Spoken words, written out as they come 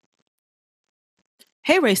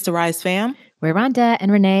Hey, Race to Rise fam. We're Rhonda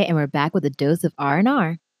and Renee, and we're back with a dose of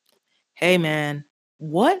R&R. Hey, man.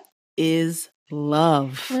 What is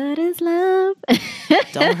love? What is love?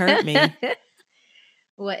 Don't hurt me.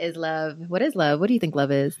 What is love? What is love? What do you think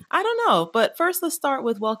love is? I don't know. But first, let's start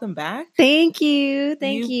with welcome back. Thank you.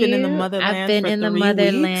 Thank You've you. been in the motherland I've been for in the 3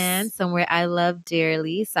 motherland, weeks. somewhere I love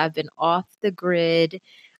dearly. So I've been off the grid,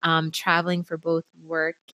 traveling for both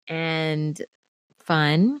work and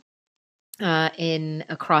fun. In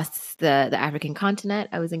across the African continent.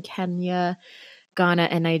 I was in Kenya, Ghana,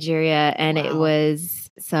 and Nigeria, and it Wow. was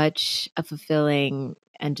such a fulfilling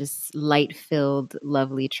and just light-filled,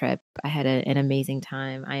 lovely trip. I had an amazing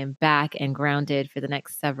time. I am back and grounded for the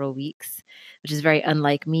next several weeks, which is very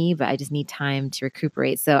unlike me, but I just need time to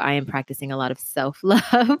recuperate. So I am practicing a lot of self-love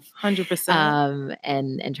 100%.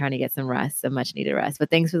 and trying to get some rest, some much needed rest.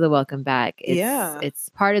 But thanks for the welcome back. Yeah. It's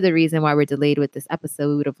part of the reason why we're delayed with this episode.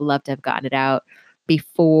 We would have loved to have gotten it out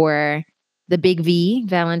before the big V,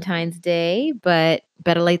 Valentine's Day, but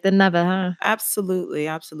better late than never, huh? Absolutely.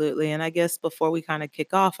 Absolutely. And I guess before we kind of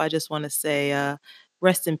kick off, I just want to say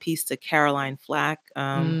rest in peace to Caroline Flack,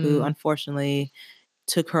 who unfortunately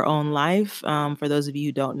took her own life. For those of you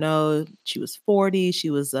who don't know, she was 40. She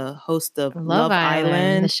was a host of Love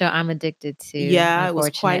Island. The show I'm addicted to. Yeah, it was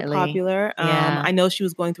quite unfortunately. popular. Yeah. I know she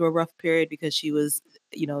was going through a rough period because she was,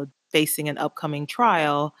 facing an upcoming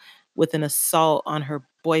trial with an assault on her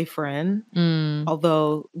boyfriend.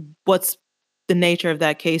 Although what's the nature of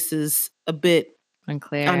that case is a bit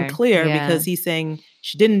unclear Yeah. because he's saying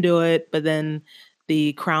she didn't do it, but then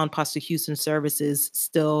the Crown Prosecution Services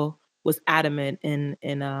still was adamant in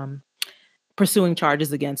pursuing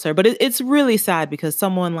charges against her. But it's really sad because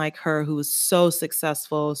someone like her who was so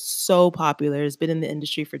successful, so popular, has been in the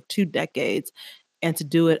industry for 2 decades, and to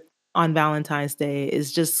do it on Valentine's Day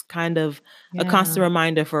is just kind of a constant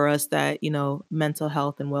reminder for us that, mental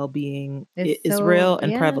health and well-being is real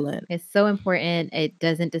and prevalent. It's so important. It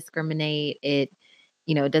doesn't discriminate. It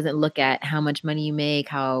doesn't look at how much money you make,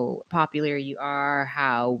 how popular you are,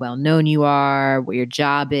 how well known you are, what your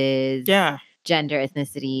job is. Yeah. Gender,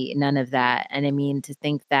 ethnicity, none of that. And I mean, to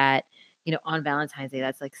think that, on Valentine's Day,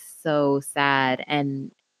 that's like so sad.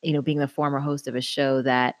 And, being the former host of a show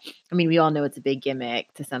that, I mean, we all know it's a big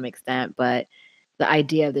gimmick to some extent, but the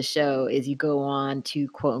idea of the show is you go on to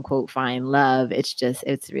quote unquote find love. It's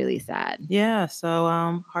really sad. Yeah.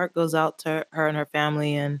 So heart goes out to her and her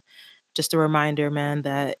family, and just a reminder, man,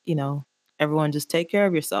 that, everyone just take care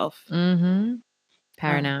of yourself.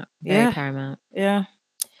 Paramount. Very paramount. Yeah.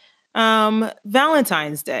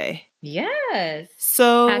 Valentine's Day. Yes.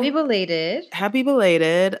 So happy belated.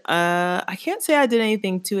 I can't say I did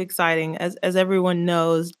anything too exciting. As everyone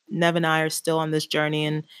knows, Nev and I are still on this journey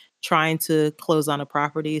and trying to close on a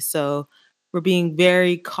property. So we're being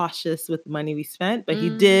very cautious with the money we spent, but he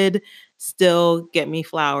did still get me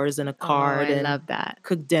flowers and a card I and love that.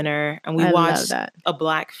 cook dinner. And we I love watched that. a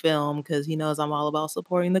Black film because he knows I'm all about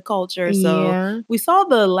supporting the culture. So we saw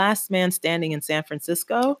The Last Man Standing in San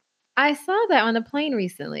Francisco. I saw that on the plane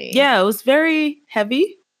recently. Yeah, it was very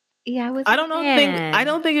heavy. Yeah, I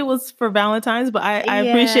don't think it was for Valentine's, but I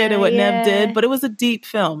appreciated what Nev did. But it was a deep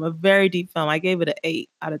film, a very deep film. I gave it an 8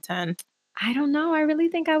 out of 10. I don't know. I really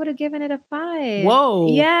think I would have given it a 5.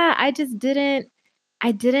 Whoa. Yeah, I didn't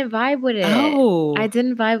vibe with it. Oh. I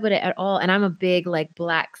didn't vibe with it at all. And I'm a big like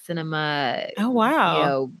Black cinema. Oh,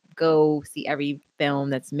 wow. Go see every film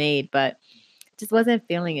that's made, but just wasn't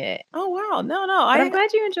feeling it. Oh, wow. No. But I'm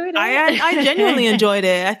glad you enjoyed it. I genuinely enjoyed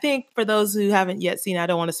it. I think for those who haven't yet seen it, I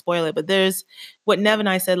don't want to spoil it, but there's what Nev and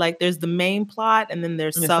I said, like there's the main plot and then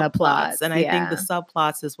there's subplots. And I think the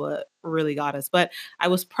subplots is what really got us. But I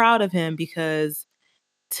was proud of him because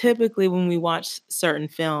typically when we watch certain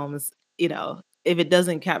films, if it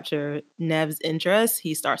doesn't capture Nev's interest,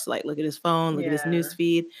 he starts to like look at his phone, look at his news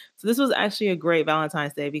feed. So this was actually a great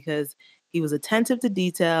Valentine's Day because he was attentive to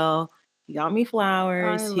detail. He got me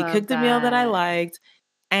flowers. He cooked a meal that I liked.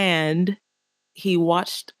 And he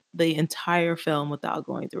watched the entire film without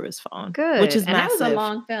going through his phone. Good. Which is and massive. That was a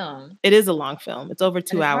long film. It is a long film. It's over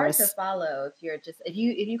 2 hours. It's hard to follow if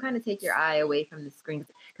you kind of take your eye away from the screen,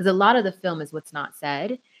 because a lot of the film is what's not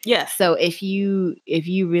said. Yes. So if you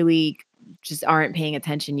really just aren't paying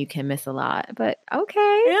attention, you can miss a lot. But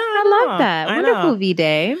okay. Yeah, I love that. Wonderful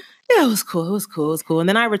V-Day. Yeah, it was cool. And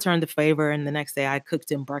then I returned the favor, and the next day I cooked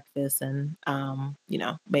him breakfast and,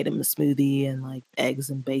 made him a smoothie and like eggs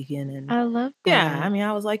and bacon. And I love that. Yeah, I mean,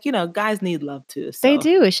 I was like, guys need love too. So. They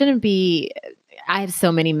do. It shouldn't be. I have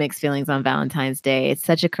so many mixed feelings on Valentine's Day. It's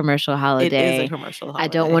such a commercial holiday. It is a commercial holiday. I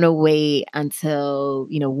don't want to wait until,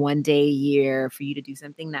 one day a year for you to do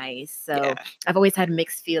something nice. So I've always had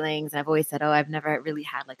mixed feelings. I've always said, I've never really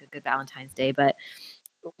had like a good Valentine's Day. But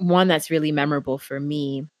one that's really memorable for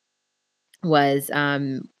me was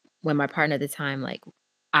when my partner at the time, like,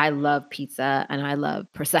 I love pizza and I love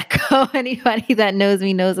Prosecco. Anybody that knows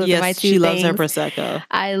me knows those are my two things. Yes, she loves her Prosecco.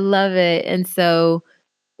 I love it. And so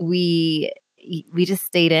we just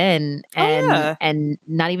stayed in and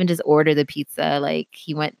not even just order the pizza. Like,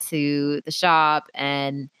 he went to the shop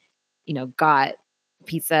and, got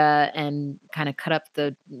pizza and kind of cut up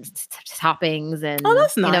the toppings and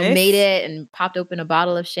that's nice. Made it and popped open a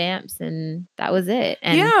bottle of champs, and that was it.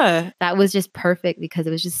 And that was just perfect because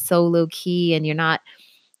it was just so low key and you're not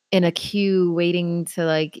in a queue waiting to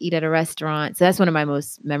like eat at a restaurant. So that's one of my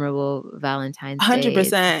most memorable Valentine's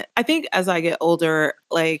 100%. I think as I get older,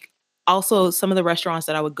 like, also some of the restaurants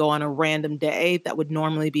that I would go on a random day that would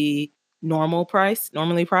normally be normally priced,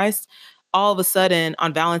 all of a sudden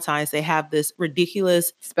on Valentine's, they have this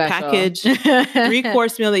ridiculous package,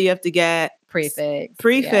 3-course meal that you have to get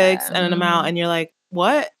prefix and an amount. And you're like,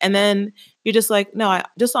 what? And then you're just like, no,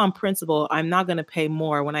 just on principle, I'm not going to pay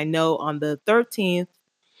more when I know on the 13th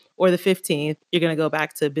or the 15th, you're going to go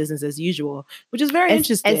back to business as usual, which is very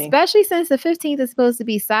interesting. Especially since the 15th is supposed to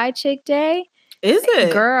be Side Chick Day. Is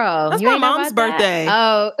it? Girl. That's my mom's birthday.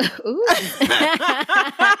 Oh, ooh.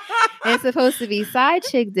 It's supposed to be Side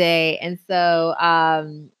Chick Day. And so,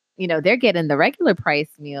 they're getting the regular price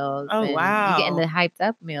meals. Oh, wow. You're getting the hyped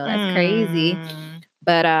up meal. That's crazy.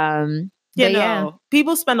 But,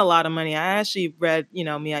 people spend a lot of money. I actually read,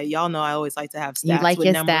 me, y'all know I always like to have stats. You like with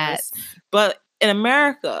your numbers. Stats. But in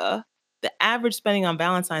America, the average spending on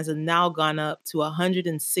Valentine's has now gone up to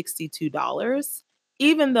 $162.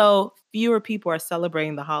 Even though fewer people are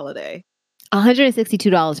celebrating the holiday.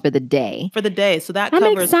 $162 for the day. So that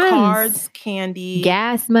covers cards, candy,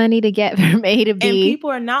 gas money to get from A to B. And people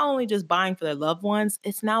are not only just buying for their loved ones,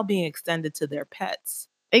 it's now being extended to their pets.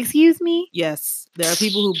 Excuse me? Yes. There are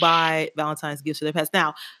people who buy Valentine's gifts for their pets.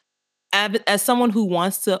 Now, as someone who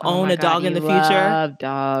wants to own a dog in the future, and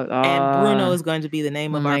Bruno is going to be the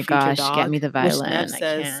name of our future dog. Get me the violin. Which Nev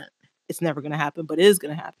says it's never going to happen, but it is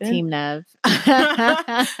going to happen. Team Nev.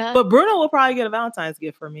 But Bruno will probably get a Valentine's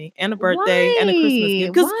gift for me and a birthday and a Christmas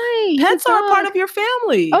gift. Because pets are a part of your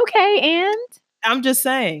family. Okay, and? I'm just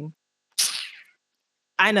saying.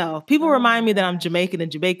 I know. People remind me that I'm Jamaican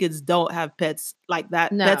and Jamaicans don't have pets like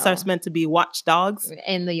that. No. Pets are meant to be watchdogs.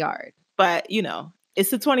 In the yard. But, it's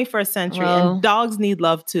the 21st century and dogs need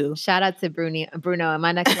love too. Shout out to Bruno. In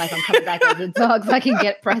my next life, I'm coming back as a dog so I can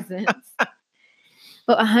get presents.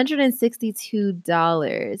 But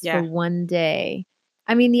 $162 for one day.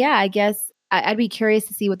 I mean, I guess I'd be curious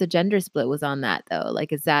to see what the gender split was on that, though.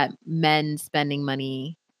 Like, is that men spending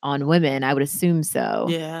money on women? I would assume so.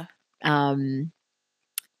 Yeah.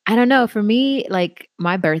 I don't know. For me, like,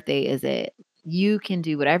 my birthday is it. You can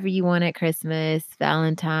do whatever you want at Christmas,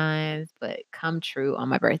 Valentine's, but come true on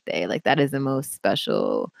my birthday. Like, that is the most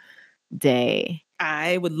special day.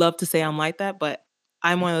 I would love to say I'm like that, but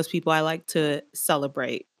I'm one of those people I like to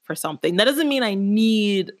celebrate for something. That doesn't mean I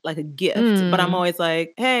need like a gift, but I'm always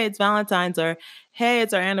like, hey, it's Valentine's, or hey,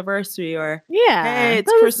 it's our anniversary, or hey,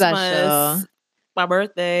 it's Christmas, special. My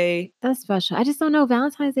birthday. That's special. I just don't know.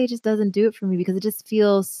 Valentine's Day just doesn't do it for me because it just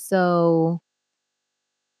feels so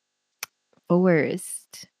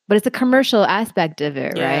forced. But it's a commercial aspect of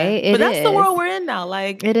it, right? But that's the world we're in now.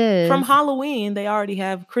 Like, it is. From Halloween, they already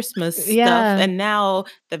have Christmas stuff. And now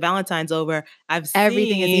the Valentine's over.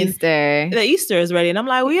 Everything is Easter. The Easter is ready. And I'm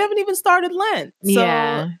like, we haven't even started Lent. So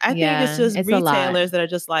I think it's just retailers that are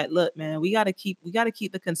just like, look, man, we gotta keep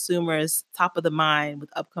the consumers top of the mind with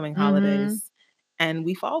upcoming holidays. And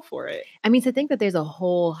we fall for it. I mean, to think that there's a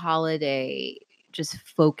whole holiday just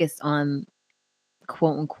focused on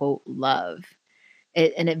quote unquote love.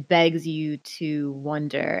 It begs you to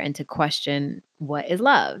wonder and to question what is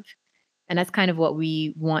love. And that's kind of what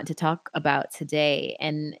we want to talk about today.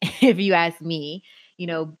 And if you ask me,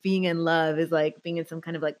 being in love is like being in some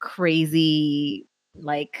kind of like crazy,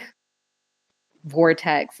 like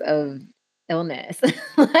vortex of illness.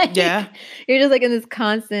 You're just like in this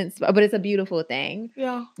constant, but it's a beautiful thing.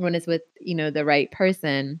 Yeah. When it's with, the right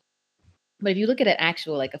person. But if you look at an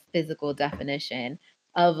actual, like a physical definition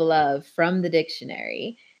of love from the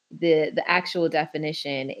dictionary, the actual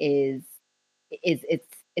definition is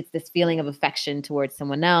it's this feeling of affection towards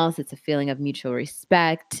someone else. It's a feeling of mutual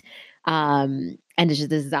respect, and it's a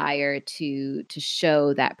desire to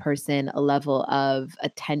show that person a level of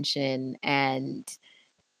attention and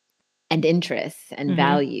interest and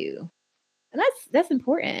value. And that's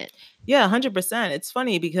important. Yeah, 100%. It's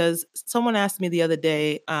funny because someone asked me the other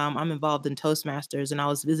day, I'm involved in Toastmasters, and I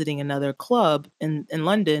was visiting another club in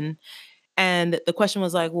London. And the question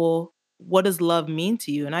was like, well, what does love mean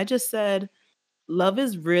to you? And I just said, love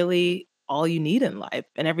is really all you need in life,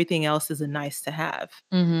 and everything else is a nice to have.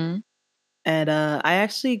 Mm-hmm. And I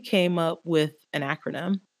actually came up with an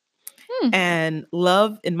acronym. And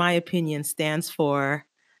love, in my opinion, stands for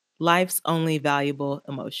life's only valuable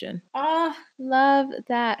emotion. Oh, love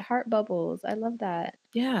that. Heart bubbles. I love that.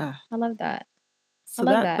 Yeah. I love that. So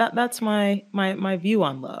that's my view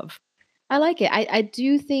on love. I like it. I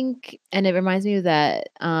do think, and it reminds me of that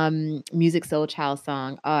Musiq Soulchild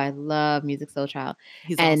song. Oh, I love Musiq Soulchild.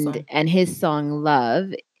 He's awesome. And his song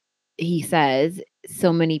Love, he says,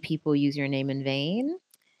 so many people use your name in vain.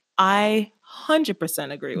 I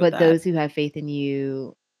 100% agree with that. But that. those who have faith in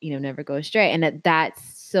you, never go astray. And that's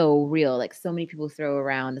so real. Like, so many people throw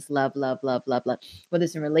around this love, love, love, love, love, whether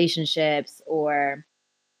it's in relationships or,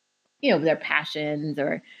 their passions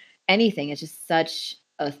or anything. It's just such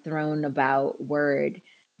a thrown about word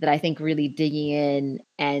that I think really digging in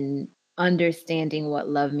and understanding what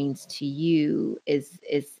love means to you is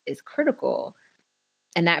critical.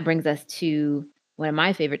 And that brings us to one of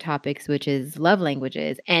my favorite topics, which is love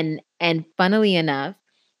languages. And funnily enough,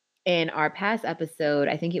 in our past episode,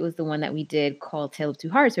 I think it was the one that we did called Tale of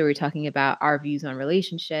Two Hearts, where we were talking about our views on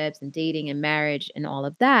relationships and dating and marriage and all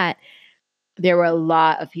of that. There were a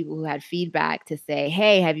lot of people who had feedback to say,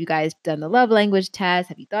 hey, have you guys done the love language test?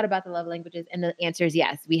 Have you thought about the love languages? And the answer is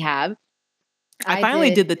yes, we have. I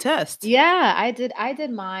finally did the test. Yeah, I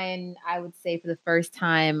did mine, I would say, for the first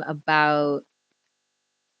time about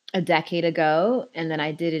a decade ago. And then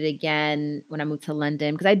I did it again when I moved to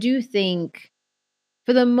London, because I do think,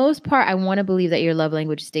 for the most part, I want to believe that your love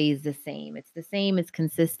language stays the same. It's the same. It's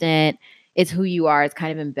consistent. It's who you are. It's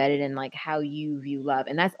kind of embedded in like how you view love.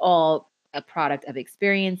 And that's all a product of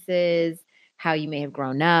experiences, how you may have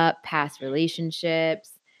grown up, past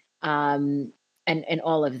relationships, and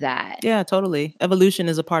all of that. Yeah, totally. Evolution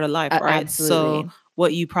is a part of life, right? Absolutely. So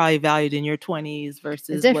what you probably valued in your 20s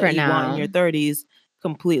versus what you want in your 30s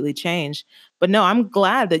completely changed. But no, I'm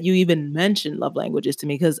glad that you even mentioned love languages to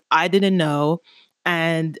me, because I didn't know.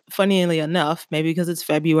 And funnily enough, maybe because it's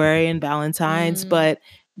February and Valentine's, but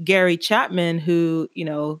Gary Chapman, who,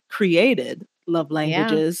 created love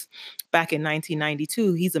languages back in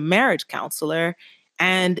 1992, he's a marriage counselor.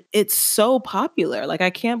 And it's so popular. Like, I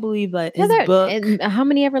can't believe that his book. And how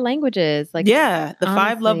many ever languages? Like, yeah, the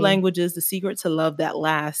honestly. 5 love languages, the secret to love that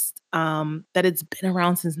lasts. That it's been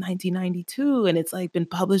around since 1992, and it's like been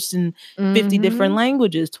published in 50 different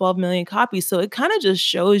languages, 12 million copies. So it kind of just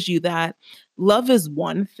shows you that love is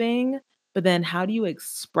one thing, but then how do you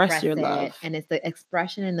express your love? And it's the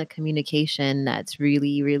expression and the communication that's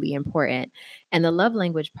really, really important. And the love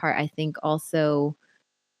language part, I think also,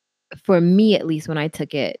 for me, at least when I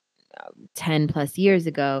took it 10 plus years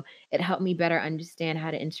ago, it helped me better understand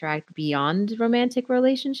how to interact beyond romantic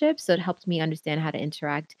relationships. So it helped me understand how to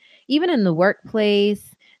interact even in the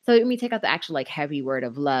workplace. So let me take out the actual like heavy word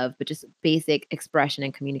of love, but just basic expression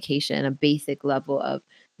and communication, a basic level of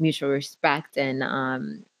mutual respect and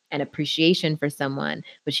appreciation for someone,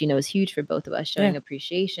 which is huge for both of us, showing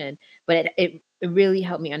appreciation. But it really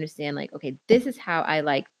helped me understand, like, okay, this is how I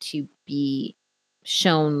like to be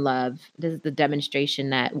shown love. This is the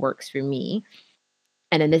demonstration that works for me.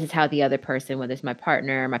 And then this is how the other person, whether it's my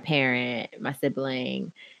partner, my parent, my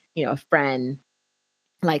sibling, a friend,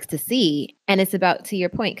 likes to see. And it's about, to your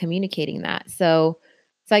point, communicating that. So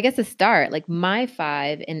I guess to start, like, my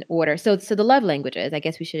 5 in order. So the love languages, I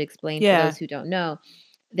guess we should explain for those who don't know.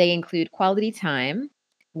 They include quality time,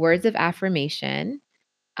 words of affirmation,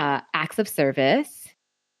 acts of service,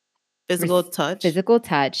 physical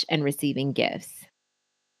touch, and receiving gifts.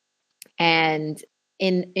 And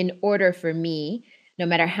in order for me, no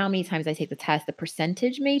matter how many times I take the test, the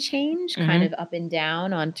percentage may change kind of up and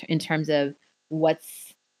down in terms of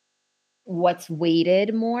what's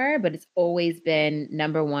weighted more, but it's always been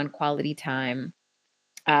number 1, quality time,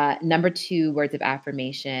 number 2, words of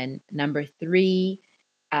affirmation, number 3,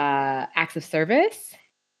 acts of service.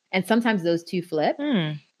 And sometimes those two flip.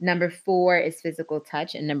 Number 4 is physical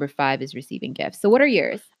touch, and number 5 is receiving gifts. So what are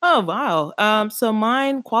yours? Oh, wow. So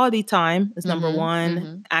mine, quality time is number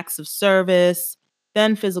 1, acts of service,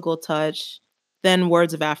 then physical touch, then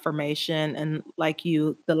words of affirmation. And like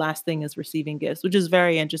you, the last thing is receiving gifts, which is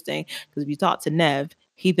very interesting, because if you talk to Nev,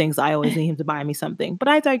 he thinks I always need him to buy me something, but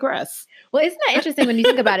I digress. Well, isn't that interesting when you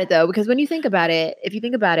think about it, though? Because when you think about it, if you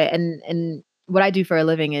think about it, and what I do for a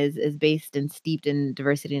living is based and steeped in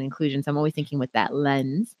diversity and inclusion. So I'm always thinking with that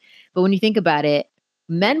lens. But when you think about it,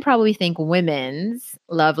 men probably think women's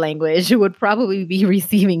love language would probably be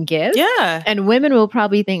receiving gifts. Yeah. And women will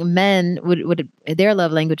probably think men would their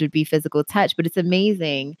love language would be physical touch. But it's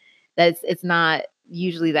amazing that it's not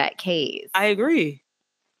usually that case. I agree.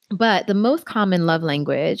 But the most common love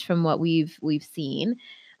language from what we've seen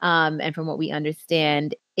and from what we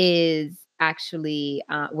understand is actually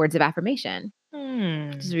words of affirmation.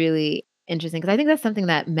 Which is really interesting because I think that's something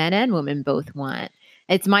that men and women both want.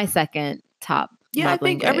 It's my second top. Yeah, I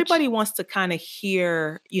think everybody wants to kind of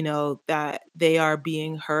hear, that they are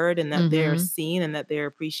being heard and that they're seen and that they're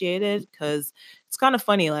appreciated, because it's kind of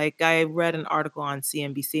funny. Like, I read an article on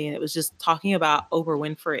CNBC and it was just talking about Oprah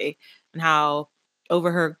Winfrey and how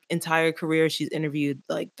over her entire career, she's interviewed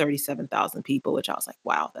like 37,000 people, which I was like,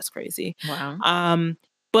 wow, that's crazy. Wow.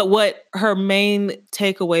 But what her main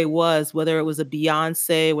takeaway was, whether it was a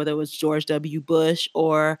Beyonce, whether it was George W. Bush,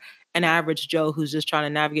 or an average Joe who's just trying to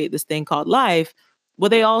navigate this thing called life, what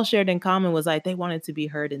they all shared in common was like they wanted to be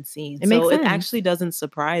heard and seen. It actually doesn't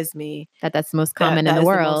surprise me that that's the most common in the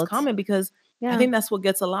world. The most common, because I think that's what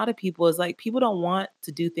gets a lot of people is like people don't want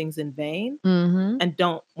to do things in vain and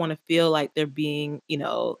don't want to feel like they're being,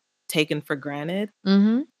 taken for granted.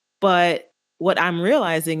 But what I'm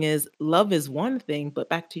realizing is love is one thing, but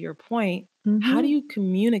back to your point, how do you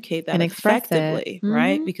communicate that effectively,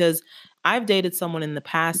 right? Because I've dated someone in the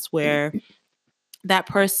past where that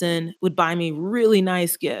person would buy me really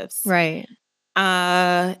nice gifts. Right.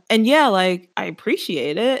 And yeah, like I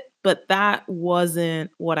appreciate it, but that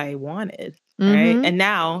wasn't what I wanted. Right. And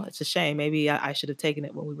now it's a shame. Maybe I should have taken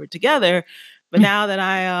it when we were together. But now that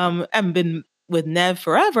I haven't been with Nev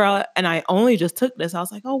forever and I only just took this, I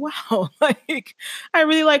was like, oh wow, like I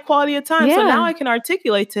really like quality of time. So now I can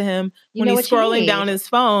articulate to him when he's scrolling down his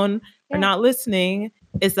phone or not listening,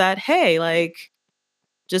 is that, hey, like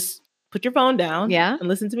just put your phone down and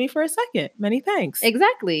listen to me for a second. Many thanks.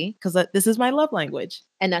 Exactly. Because this is my love language.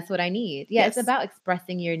 And that's what I need. Yeah, it's about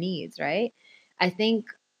expressing your needs, right? I think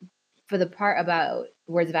for the part about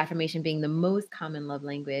words of affirmation being the most common love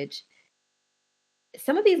language,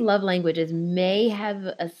 some of these love languages may have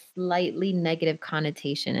a slightly negative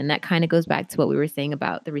connotation. And that kind of goes back to what we were saying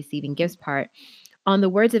about the receiving gifts part. On the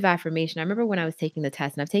words of affirmation, I remember when I was taking the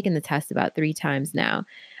test, and I've taken the test about 3 times now,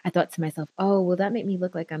 I thought to myself, oh, will that make me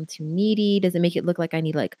look like I'm too needy? Does it make it look like I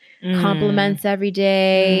need like compliments every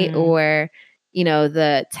day? Or,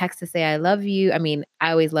 the text to say I love you. I mean,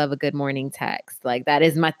 I always love a good morning text. Like that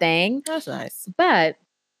is my thing. That's nice. But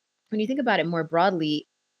when you think about it more broadly,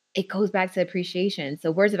 it goes back to appreciation.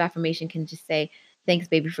 So words of affirmation can just say, thanks,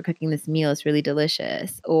 baby, for cooking this meal. It's really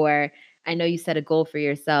delicious. Or I know you set a goal for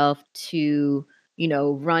yourself to,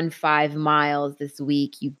 run 5 miles this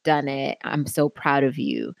week. You've done it. I'm so proud of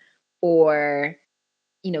you. Or,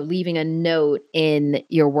 leaving a note in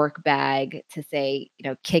your work bag to say,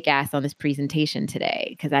 kick ass on this presentation today,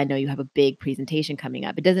 because I know you have a big presentation coming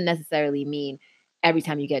up. It doesn't necessarily mean every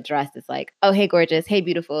time you get dressed, it's like, oh, hey, gorgeous. Hey,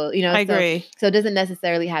 beautiful. I agree. So it doesn't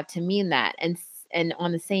necessarily have to mean that. And in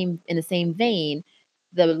the same vein,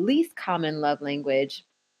 the least common love language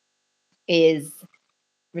is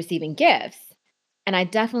receiving gifts. And I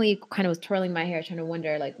definitely kind of was twirling my hair trying to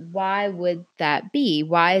wonder, like, why would that be?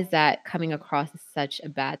 Why is that coming across as such a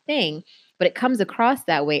bad thing? But it comes across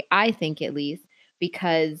that way, I think, at least,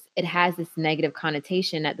 because it has this negative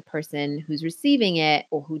connotation that the person who's receiving it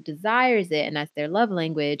or who desires it, and that's their love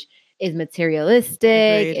language, is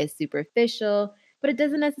materialistic, is superficial, but it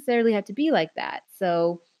doesn't necessarily have to be like that.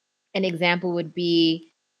 So an example would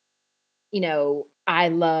be, I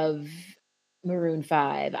love Maroon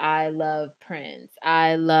 5. I love Prince.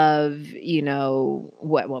 I love,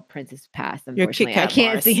 well, Prince is past, unfortunately. I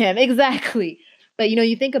can't see him. Exactly. But,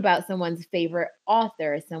 you think about someone's favorite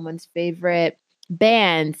author, someone's favorite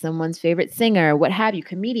band, someone's favorite singer, what have you,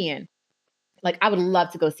 comedian. Like, I would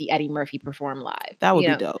love to go see Eddie Murphy perform live. That would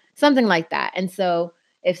be dope. Something like that. And so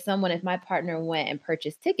if my partner went and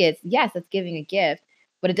purchased tickets, yes, that's giving a gift,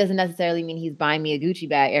 but it doesn't necessarily mean he's buying me a Gucci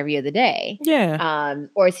bag every other day. Yeah.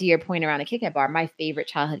 Or to your point around a Kit Kat bar, my favorite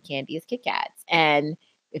childhood candy is Kit Kats. And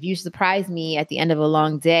if you surprise me at the end of a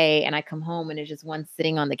long day and I come home and there's just one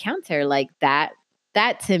sitting on the counter, like that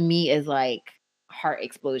to me is like heart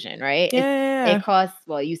explosion, right? Yeah. It costs,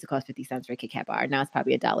 it used to cost 50 cents for a Kit Kat bar. Now it's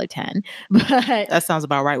probably $1.10. But that sounds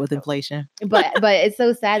about right with inflation. but it's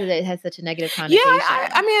so sad that it has such a negative connotation. Yeah,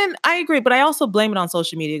 I mean, I agree, but I also blame it on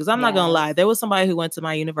social media because I'm not going to lie. There was somebody who went to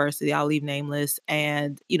my university, I'll leave nameless,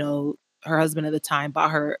 and, her husband at the time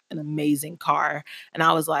bought her an amazing car. And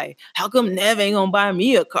I was like, how come Nev ain't gonna buy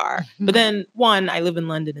me a car? But then I live in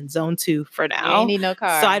London in zone 2 for now. You need no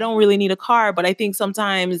car. So I don't really need a car. But I think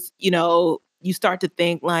sometimes, you start to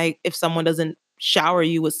think like if someone doesn't shower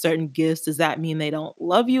you with certain gifts, does that mean they don't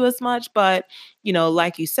love you as much? But,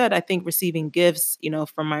 like you said, I think receiving gifts,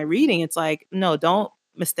 from my reading, it's like, no, don't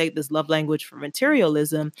mistake this love language for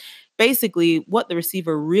materialism. Basically, what the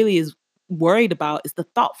receiver really is worried about is the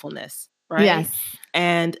thoughtfulness, right? Yes.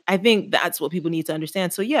 And I think that's what people need to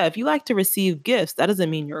understand. So yeah, if you like to receive gifts, that doesn't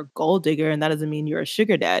mean you're a gold digger, and that doesn't mean you're a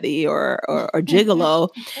sugar daddy or gigolo.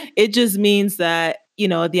 It just means that,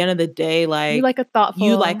 at the end of the day, like you like a thoughtful,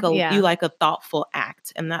 you like a thoughtful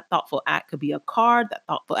act. And that thoughtful act could be a card, that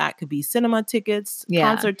thoughtful act could be cinema tickets,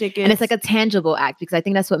 concert tickets. And it's like a tangible act, because I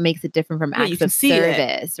think that's what makes it different from acts of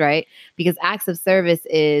service, right? Because acts of service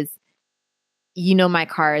is, my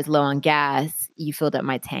car is low on gas, you filled up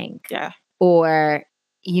my tank. Yeah. Or,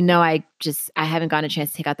 I haven't gotten a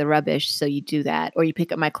chance to take out the rubbish, so you do that. Or you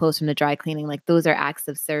pick up my clothes from the dry cleaning. Like, those are acts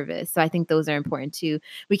of service. So I think those are important too.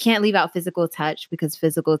 We can't leave out physical touch, because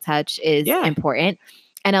physical touch is important.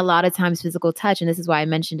 And a lot of times physical touch, and this is why I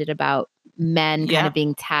mentioned it about men kind of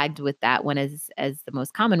being tagged with that one as the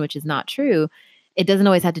most common, which is not true. It doesn't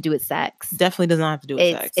always have to do with sex. Definitely does not have to do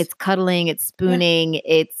with sex. It's cuddling, it's spooning,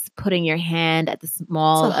 it's putting your hand at the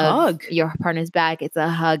small of your partner's back. It's a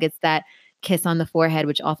hug. It's that kiss on the forehead,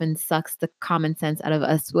 which often sucks the common sense out of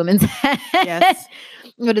us women's heads. Yes.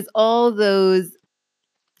 But it's all those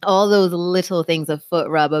little things, a foot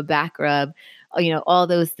rub, a back rub, all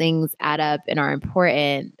those things add up and are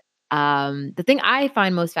important. The thing I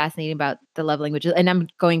find most fascinating about the love languages, and I'm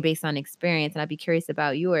going based on experience, and I'd be curious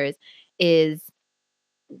about yours, is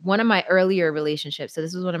one of my earlier relationships. So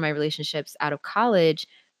this was one of my relationships out of college.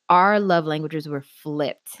 Our love languages were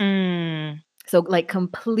flipped. So like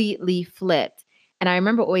completely flipped. And I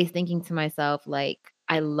remember always thinking to myself, like,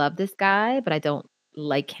 I love this guy, but I don't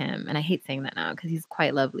like him. And I hate saying that now because he's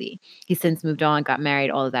quite lovely. He's since moved on, got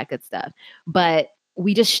married, all of that good stuff. But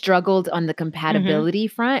we just struggled on the compatibility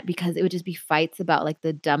front, because it would just be fights about like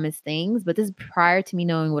the dumbest things. But this is prior to me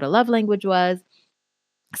knowing what a love language was.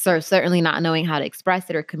 So certainly not knowing how to express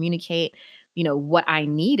it or communicate, what I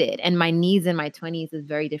needed. And my needs in my 20s is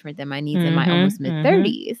very different than my needs in my almost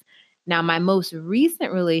mid-30s. Now, my most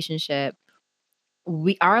recent relationship,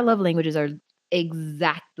 our love languages are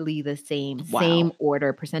exactly the same. Wow. Same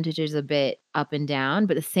order. Percentages a bit up and down,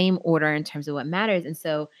 but the same order in terms of what matters. And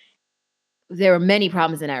so there were many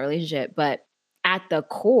problems in that relationship, but at the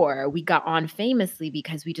core, we got on famously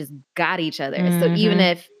because we just got each other. So even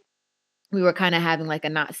if we were kind of having like a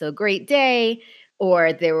not so great day,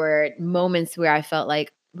 or there were moments where I felt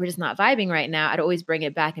like we're just not vibing right now, I'd always bring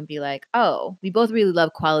it back and be like, oh, we both really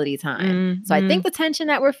love quality time. So I think the tension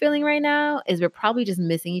that we're feeling right now is we're probably just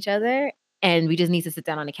missing each other, and we just need to sit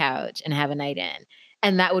down on the couch and have a night in.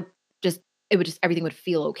 And everything would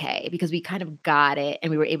feel okay because we kind of got it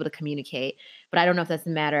and we were able to communicate. But I don't know if that's a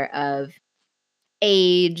matter of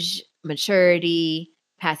age, maturity,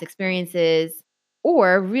 past experiences,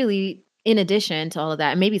 or really, in addition to all of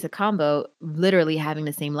that, and maybe it's a combo, literally having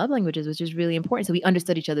the same love languages, which is really important. So we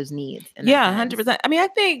understood each other's needs. Yeah, 100%. I mean, I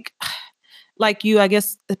think like you, I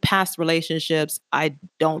guess the past relationships, I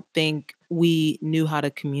don't think we knew how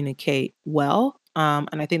to communicate well.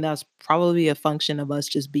 And I think that was probably a function of us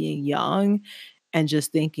just being young and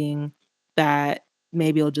just thinking that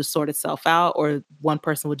maybe it'll just sort itself out, or one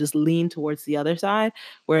person would just lean towards the other side.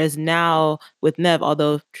 Whereas now with Nev,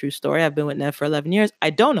 although true story, I've been with Nev for 11 years. I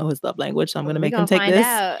don't know his love language, so I'm going to make him take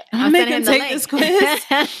this. I'm make him take this quiz.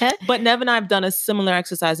 But Nev and I have done a similar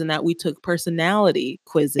exercise in that we took personality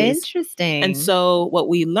quizzes. Interesting. And so what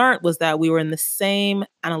we learned was that we were in the same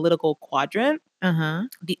analytical quadrant.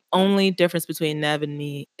 The only difference between Nev and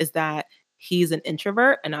me is that he's an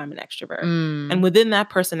introvert and I'm an extrovert. And within that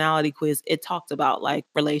personality quiz, it talked about like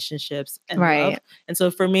relationships and love. And so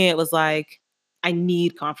for me, it was like, I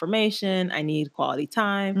need confirmation. I need quality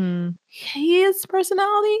time. His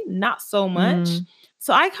personality, not so much.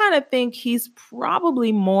 So I kind of think he's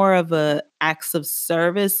probably more of a acts of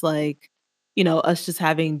service, like, us just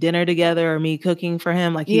having dinner together or me cooking for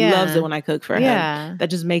him. Like he loves it when I cook for him.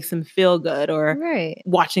 That just makes him feel good. Or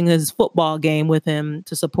watching his football game with him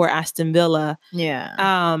to support Aston Villa.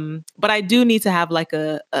 But I do need to have like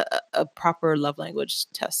a proper love language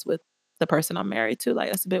test with the person I'm married to.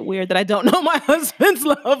 Like, that's a bit weird that I don't know my husband's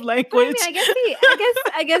love language. I mean,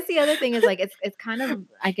 I guess the other thing is like, it's kind of,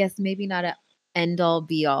 I guess maybe not an end all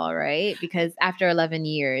be all, right? Because after 11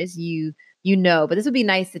 years, but this would be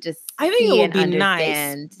nice to just I think it would be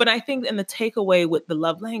understand. Nice. But I think the takeaway with the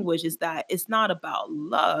love language is that it's not about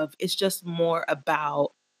love. It's just more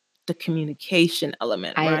about the communication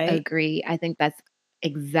element, right? I agree. I think that's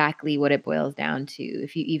exactly what it boils down to.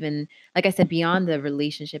 If you even, like I said, beyond the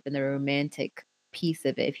relationship and the romantic piece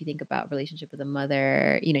of it. If you think about relationship with a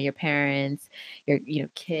mother, your parents, your,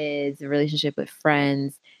 kids, a relationship with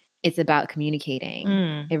friends, it's about communicating.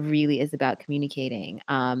 It really is about communicating.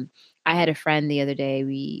 I had a friend the other day,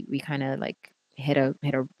 we kind of like hit a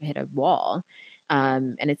wall.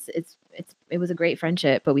 And it was a great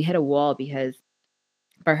friendship, but we hit a wall because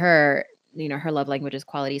for her, her love language is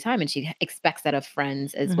quality time, and she expects that of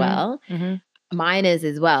friends as well. Mine is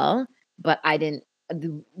as well, but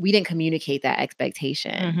we didn't communicate that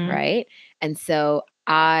expectation, right? And so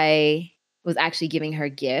I was actually giving her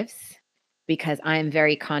gifts because I'm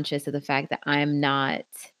very conscious of the fact that I'm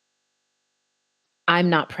not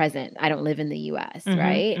present. I don't live in the US,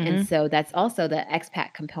 right? And so that's also the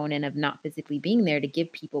expat component of not physically being there to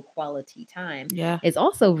give people quality time. Yeah. It's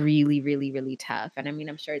also really, really, really tough. And I mean,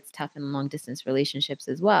 I'm sure it's tough in long distance relationships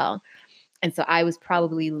as well. And so I was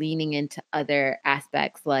probably leaning into other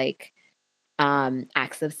aspects like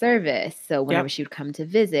acts of service. So whenever she would come to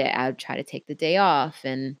visit, I would try to take the day off,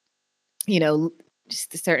 and,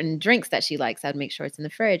 just certain drinks that she likes, I'd make sure it's in the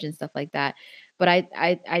fridge and stuff like that. But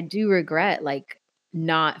I do regret like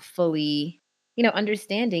not fully,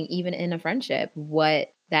 understanding even in a friendship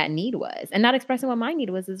what that need was, and not expressing what my need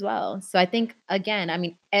was as well. So I think, again, I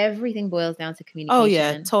mean, everything boils down to communication. Oh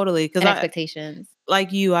yeah, totally. And expectations.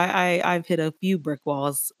 Like you, I've hit a few brick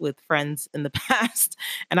walls with friends in the past,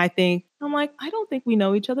 and I'm like, I don't think we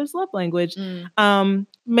know each other's love language.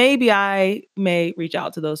 Maybe I may reach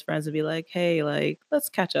out to those friends and be like, hey, like, let's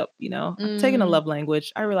catch up. I'm taking a love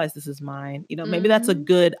language. I realize this is mine. Maybe that's a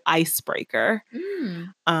good icebreaker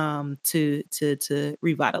to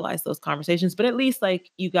revitalize those conversations. But at least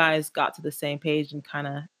like you guys got to the same page and kind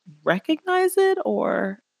of recognize it,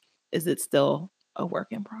 or is it still a work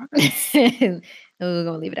in progress? We're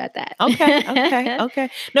gonna leave it at that. Okay.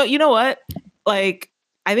 No, you know what? Like,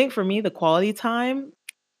 I think for me, the quality time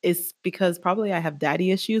is because probably I have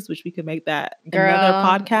daddy issues, which we could make that another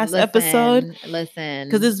podcast episode. Listen,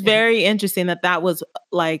 because it's very interesting that was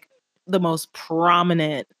like the most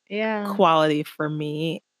prominent quality for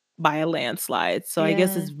me by a landslide. So I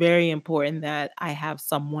guess it's very important that I have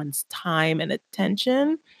someone's time and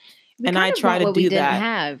attention. And I try to do we that. Didn't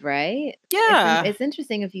have, right? Yeah. It's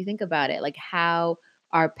interesting if you think about it, like how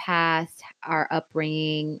our past, our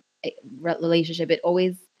upbringing, relationship, it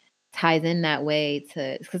always ties in that way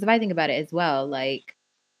to, because if I think about it as well, like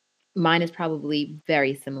mine is probably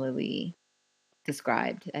very similarly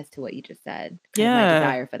described as to what you just said. My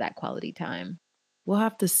desire for that quality time. We'll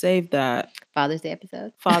have to save that. Father's Day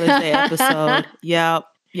episode. Yep.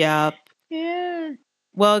 Yeah.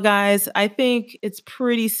 Well, guys, I think it's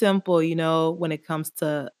pretty simple, when it comes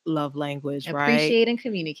to love language, right? Appreciate and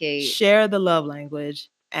communicate. Share the love language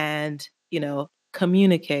and,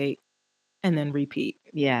 communicate and then repeat.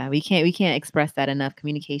 Yeah, we can't express that enough.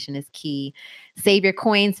 Communication is key. Save your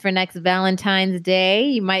coins for next Valentine's Day.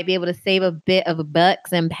 You might be able to save a bit of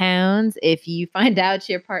bucks and pounds if you find out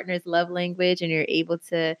your partner's love language and you're able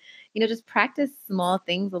to, just practice small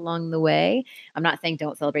things along the way. I'm not saying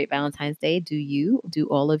don't celebrate Valentine's Day. Do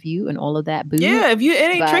all of you and all of that boo. Yeah, it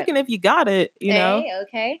ain't tricking if you got it,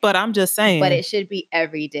 Okay. But I'm just saying. But it should be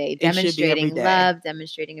every day. Demonstrating love,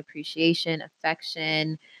 demonstrating appreciation,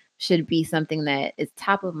 affection should be something that is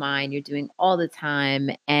top of mind. You're doing all the time,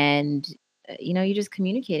 and you're just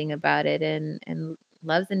communicating about it. And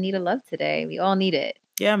love's in need of love today. We all need it.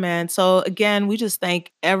 Yeah, man. So again, we just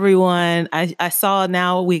thank everyone. I saw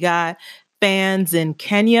now we got fans in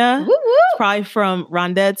Kenya, Woo-woo! Probably from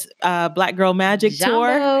Rondette's Black Girl Magic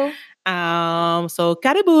Jambo. Tour. So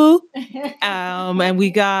Karibu. And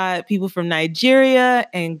we got people from Nigeria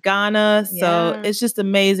and Ghana. So it's just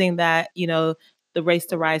amazing that, the Race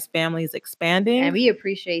to Rise family is expanding. And we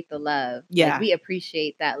appreciate the love. Yeah. We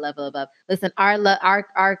appreciate that level of love. Listen,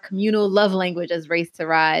 our communal love language as Race to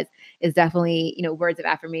Rise is definitely, words of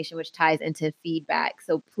affirmation, which ties into feedback.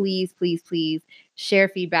 So please, please, please share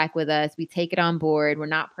feedback with us. We take it on board. We're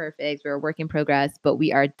not perfect. We're a work in progress, but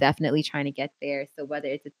we are definitely trying to get there. So whether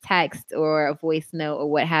it's a text or a voice note or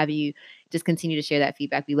what have you, just continue to share that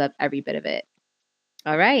feedback. We love every bit of it.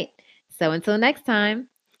 All right. So until next time.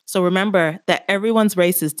 So remember that everyone's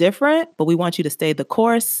race is different, but we want you to stay the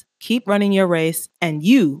course, keep running your race, and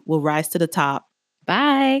you will rise to the top.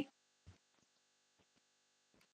 Bye.